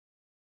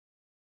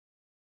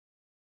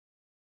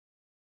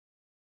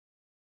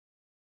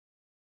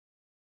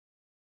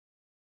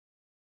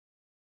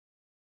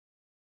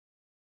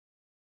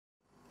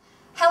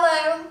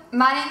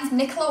My name's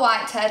Nichola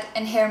Whitehead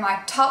and here are my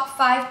top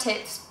 5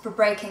 tips for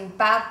breaking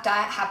bad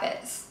diet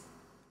habits.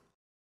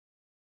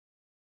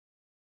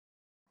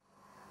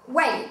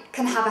 Weight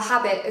can have a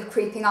habit of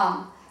creeping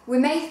on. We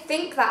may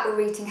think that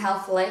we're eating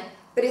healthily,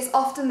 but it's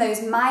often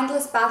those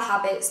mindless bad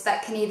habits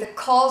that can either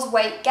cause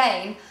weight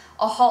gain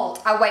or halt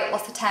our weight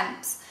loss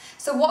attempts.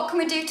 So what can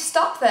we do to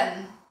stop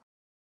them?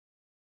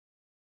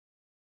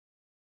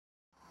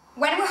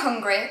 When we're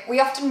hungry, we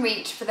often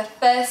reach for the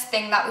first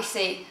thing that we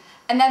see,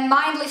 and then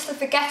mindlessly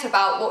forget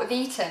about what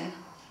we've eaten.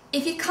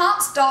 If you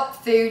can't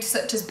stop food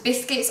such as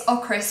biscuits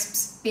or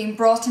crisps being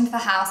brought into the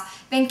house,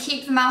 then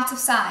keep them out of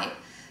sight.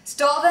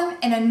 Store them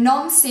in a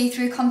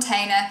non-see-through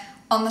container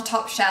on the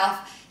top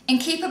shelf and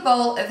keep a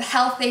bowl of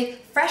healthy,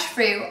 fresh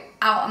fruit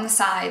out on the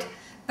side.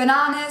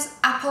 Bananas,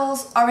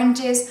 apples,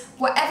 oranges,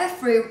 whatever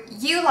fruit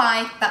you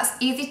like that's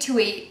easy to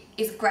eat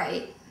is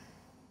great.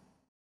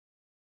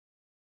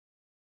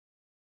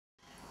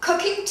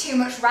 Cooking too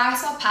much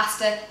rice or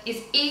pasta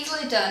is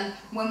easily done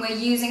when we're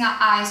using our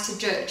eyes to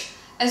judge,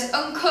 as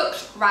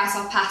uncooked rice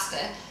or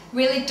pasta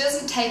really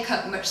doesn't take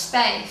up much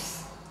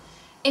space.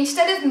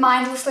 Instead of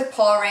mindlessly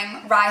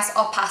pouring rice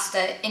or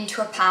pasta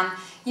into a pan,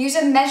 use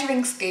a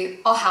measuring scoop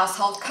or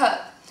household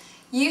cup.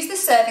 Use the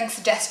serving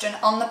suggestion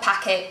on the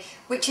packet,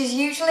 which is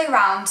usually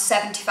around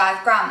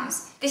 75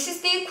 grams. This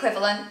is the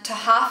equivalent to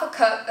half a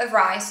cup of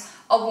rice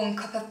or 1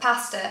 cup of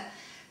pasta.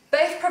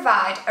 Both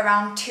provide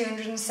around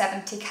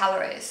 270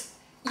 calories.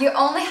 You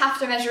only have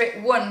to measure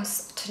it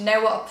once to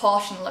know what a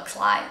portion looks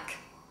like.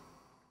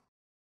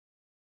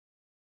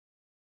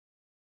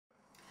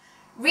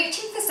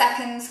 Reaching for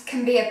seconds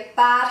can be a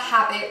bad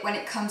habit when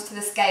it comes to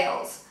the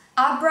scales.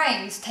 Our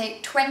brains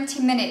take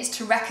 20 minutes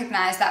to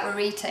recognise that we're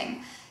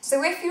eating,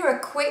 so if you're a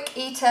quick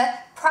eater,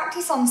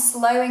 practice on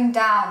slowing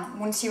down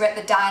once you're at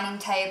the dining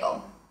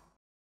table.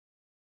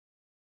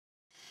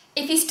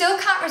 If you still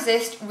can't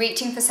resist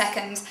reaching for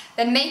seconds,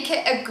 then make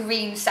it a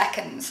green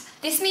seconds.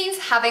 This means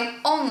having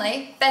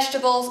only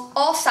vegetables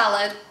or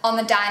salad on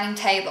the dining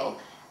table.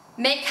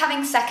 Make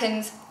having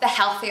seconds the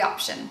healthy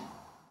option.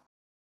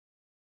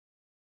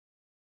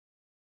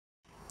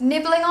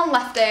 Nibbling on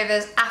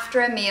leftovers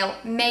after a meal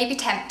may be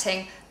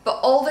tempting, but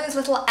all those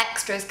little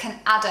extras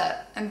can add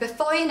up, and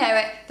before you know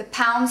it, the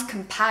pounds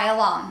can pile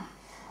on.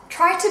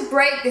 Try to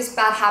break this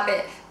bad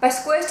habit by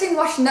squirting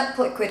washing up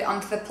liquid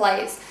onto the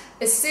plates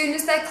as soon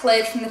as they're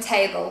cleared from the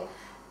table.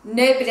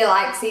 Nobody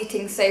likes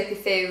eating soapy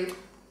food.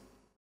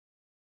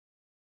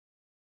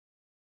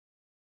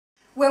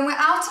 When we're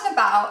out and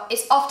about,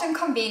 it's often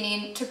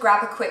convenient to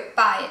grab a quick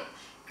bite,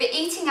 but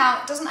eating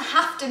out doesn't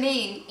have to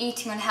mean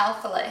eating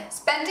unhealthily.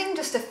 Spending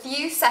just a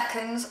few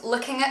seconds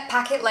looking at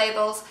packet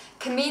labels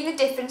can mean the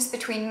difference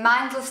between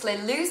mindlessly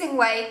losing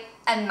weight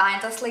and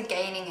mindlessly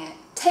gaining it.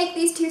 Take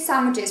these 2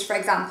 sandwiches for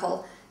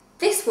example.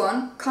 This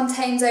one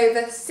contains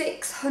over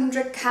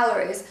 600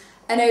 calories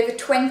and over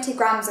 20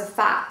 grams of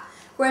fat,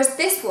 whereas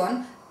this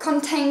one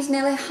contains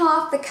nearly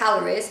half the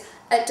calories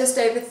at just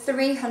over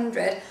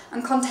 300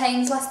 and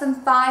contains less than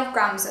 5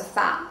 grams of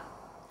fat.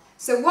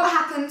 So what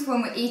happens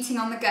when we're eating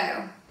on the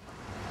go?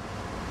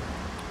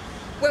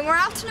 When we're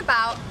out and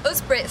about,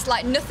 us Brits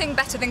like nothing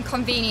better than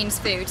convenience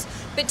foods.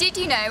 But did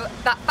you know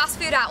that fast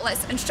food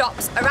outlets and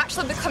shops are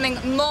actually becoming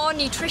more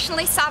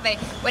nutritionally savvy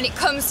when it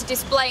comes to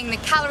displaying the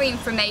calorie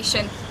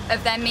information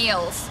of their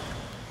meals?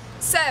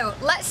 So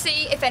let's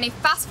see if any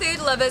fast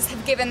food lovers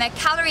have given their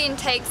calorie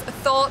intakes a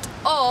thought,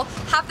 or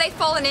have they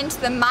fallen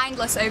into the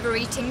mindless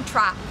overeating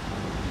trap.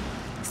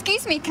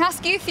 Excuse me, can I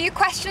ask you a few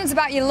questions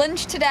about your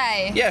lunch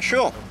today? Yeah,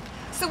 sure.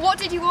 So what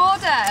did you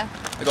order?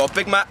 I got a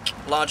Big Mac,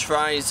 large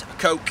fries, a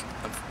Coke,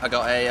 I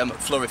got a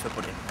McFlurry for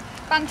pudding.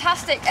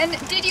 Fantastic. And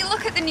did you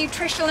look at the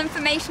nutritional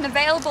information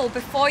available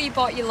before you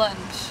bought your lunch?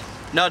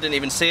 No, I didn't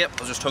even see it. I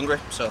was just hungry,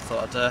 so I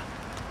thought I'd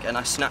get a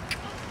nice snack.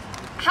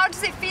 How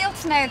does it feel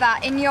to know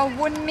that in your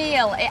one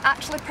meal it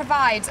actually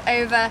provides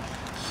over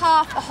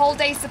half a whole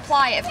day's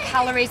supply of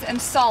calories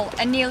and salt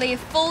and nearly a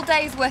full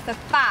day's worth of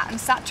fat and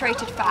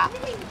saturated fat?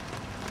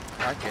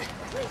 Okay.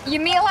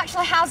 Your meal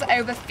actually has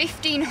over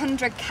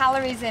 1,500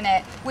 calories in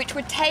it, which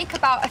would take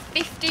about a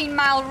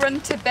 15-mile run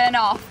to burn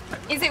off.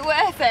 Is it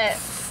worth it?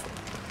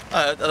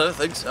 I don't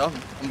think so.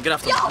 I'm going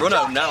to have to run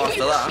home now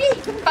after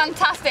that.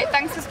 Fantastic,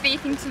 thanks for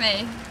speaking to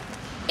me.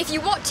 If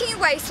you're watching your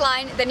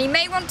waistline, then you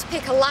may want to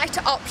pick a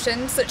lighter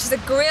option such as a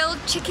grilled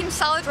chicken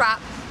salad wrap,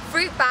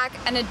 fruit bag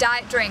and a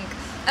diet drink.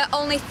 At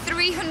only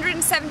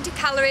 370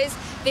 calories,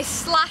 this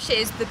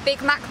slashes the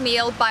Big Mac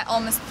meal by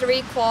almost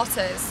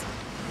 3/4.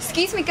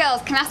 Excuse me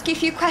girls, can I ask you a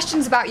few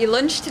questions about your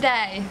lunch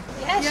today?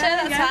 Yeah, sure,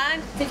 that's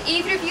fine. Did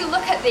either of you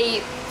look at the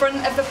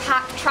front of the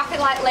pack traffic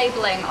light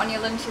labelling on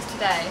your lunches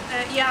today?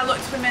 Yeah, I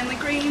looked for mainly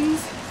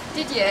greens.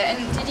 Did you? And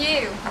did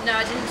you? No,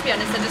 I didn't, to be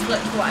honest. I just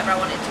looked for whatever I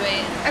wanted to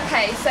eat.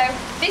 Okay, so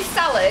this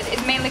salad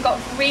is mainly got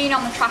green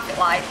on the traffic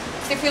light.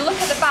 So if we look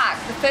at the back,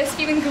 the first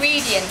few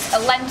ingredients are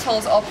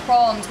lentils or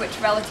prawns, which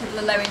are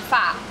relatively low in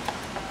fat.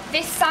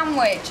 This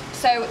sandwich,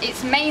 so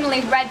it's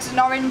mainly reds and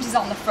oranges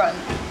on the front.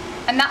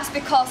 and that's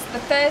because the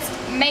first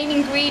main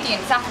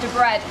ingredients after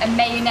bread are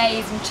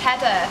mayonnaise and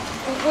cheddar.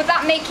 Would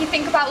that make you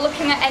think about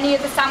looking at any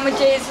of the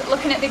sandwiches,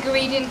 looking at the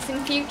ingredients in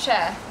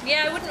future?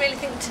 Yeah, I wouldn't really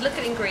think to look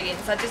at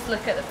ingredients, I'd just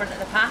look at the front of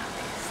the pack.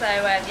 So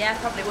yeah,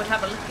 probably would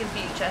have a look in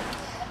future.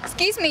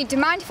 Excuse me, do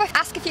you mind if I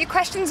ask a few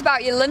questions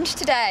about your lunch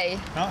today?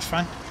 No, that's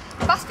fine.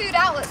 Fast food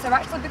outlets are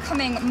actually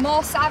becoming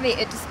more savvy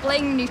at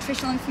displaying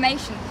nutritional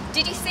information.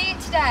 Did you see it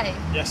today?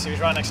 Yes, it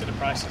was right next to the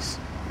prices.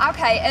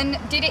 Okay, and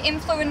did it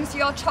influence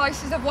your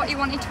choices of what you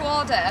wanted to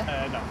order?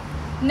 No.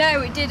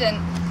 No, it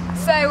didn't.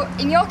 So,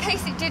 in your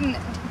case it didn't.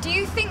 Do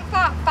you think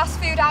that fast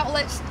food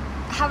outlets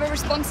have a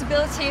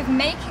responsibility of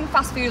making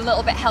fast food a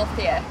little bit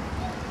healthier?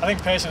 I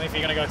think personally, if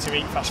you're going to go to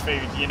eat fast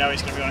food, you know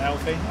it's going to be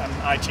unhealthy, and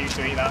I choose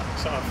to eat that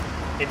sort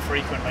of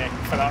infrequently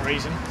for that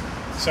reason.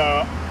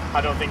 So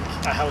I don't think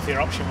a healthier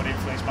option would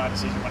influence my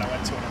decision when I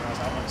went to one of those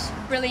outlets.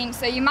 Brilliant,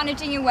 so you're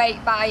managing your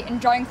weight by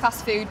enjoying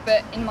fast food,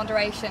 but in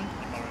moderation.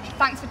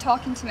 Thanks for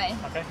talking to me.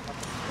 Okay.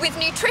 With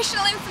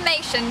nutritional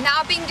information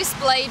now being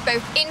displayed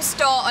both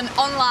in-store and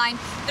online,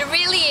 there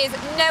really is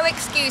no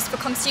excuse for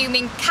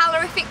consuming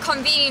calorific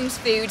convenience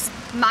foods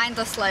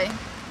mindlessly.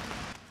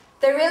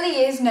 There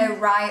really is no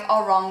right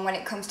or wrong when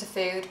it comes to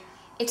food.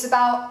 It's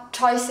about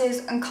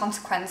choices and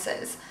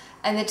consequences,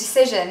 and the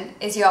decision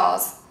is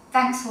yours.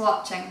 Thanks for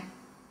watching.